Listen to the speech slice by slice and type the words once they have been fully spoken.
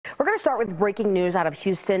going to start with breaking news out of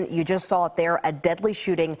Houston. You just saw it there, a deadly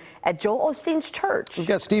shooting at Joel Osteen's church. We've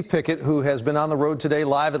got Steve Pickett, who has been on the road today,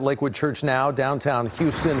 live at Lakewood Church now, downtown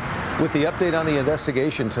Houston, with the update on the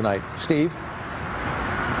investigation tonight. Steve?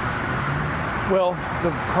 Well,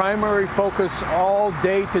 the primary focus all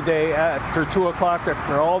day today after 2 o'clock,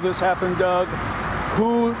 after all this happened, Doug,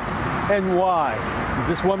 who and why.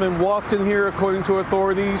 This woman walked in here, according to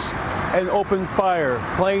authorities, and opened fire,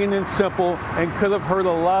 plain and simple, and could have hurt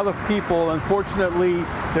a lot of people. Unfortunately,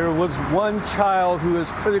 there was one child who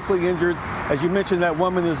is critically injured. As you mentioned, that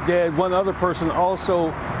woman is dead. One other person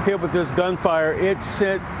also hit with this gunfire. It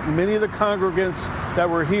sent many of the congregants that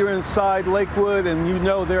were here inside Lakewood, and you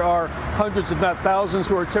know there are hundreds, if not thousands,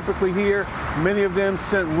 who are typically here. Many of them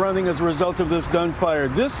sent running as a result of this gunfire.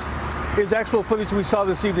 This is actual footage we saw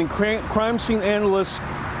this evening. Crime scene analysts,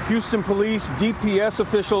 Houston police, DPS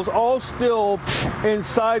officials, all still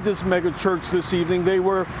inside this mega church this evening. They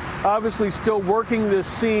were obviously still working this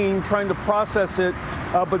scene, trying to process it,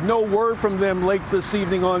 but no word from them late this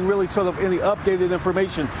evening on really sort of any updated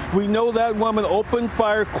information. We know that woman opened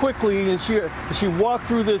fire quickly, and she walked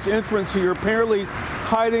through this entrance here, apparently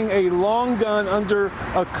hiding a long gun under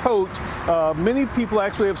a coat. Many people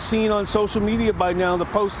actually have seen on social media by now the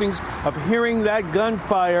postings of hearing that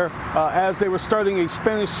gunfire as they were starting a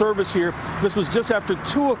Spanish service here. This was just after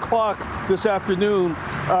 2 o'clock this afternoon.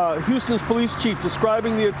 Houston's police chief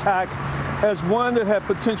describing the attack as one that had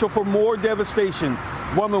potential for more devastation.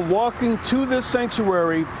 Woman walking to this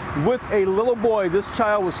sanctuary with a little boy. This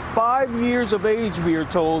child was 5 years of age, we are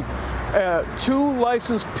told. 2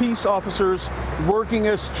 licensed peace officers working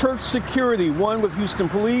as church security, one with Houston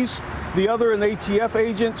police, the other an ATF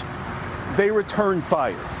agent. They returned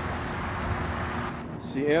fire.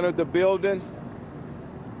 She entered the building.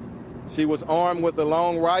 She was armed with a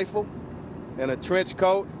long rifle and a trench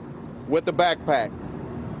coat with a backpack,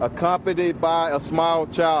 accompanied by a small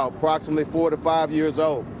child, approximately 4 to 5 years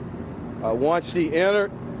old. Once she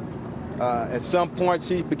entered, at some point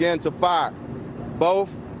she began to fire. Both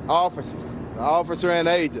officers, the officer and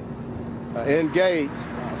agent, engaged,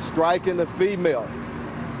 striking the female.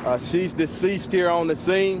 She's deceased here on the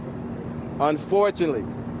scene. Unfortunately,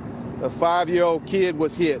 a 5-year-old kid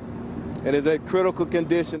was hit and is at critical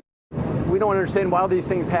condition. We don't understand why these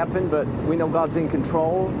things happen, but we know God's in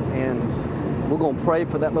control, and we're going to pray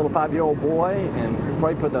for that little 5-year-old boy and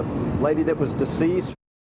pray for the lady that was deceased.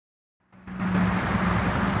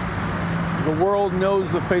 The world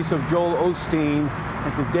knows the face of Joel Osteen,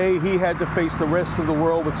 and today he had to face the rest of the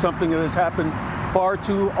world with something that has happened far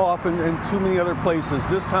too often in too many other places.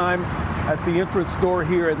 This time at the entrance door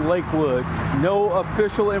here at Lakewood. No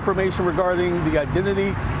official information regarding the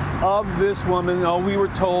identity of this woman. All we were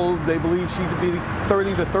told, they believe she to be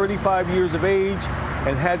 30 to 35 years of age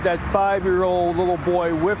and had that 5-year-old little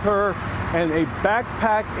boy with her and a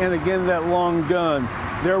backpack and again that long gun.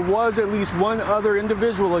 There was at least one other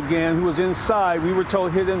individual again who was inside. We were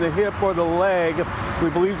told hit in the hip or the leg.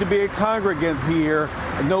 We believe to be a congregant here.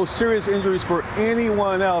 No serious injuries for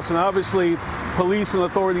anyone else. And obviously, police and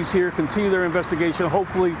authorities here continue their investigation,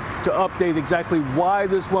 hopefully to update exactly why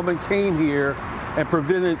this woman came here and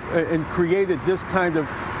prevented and created this kind of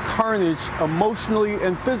carnage emotionally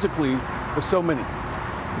and physically for so many.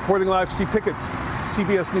 Reporting live, Steve Pickett,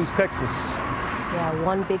 CBS News, Texas. Yeah,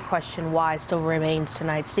 one big question why still remains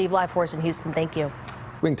tonight. Steve, live for us in Houston. Thank you.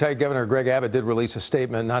 We can tell you Governor Greg Abbott did release a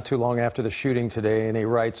statement not too long after the shooting today, and he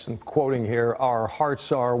writes, and quoting here, "Our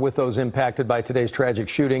hearts are with those impacted by today's tragic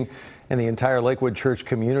shooting and the entire Lakewood Church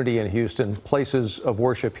community in Houston. Places of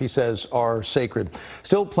worship," he says, "are sacred."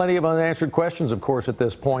 Still plenty of unanswered questions, of course, at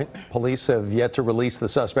this point. Police have yet to release the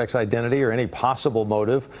suspect's identity or any possible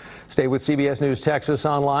motive. Stay with CBS News Texas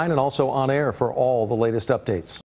online and also on air for all the latest updates.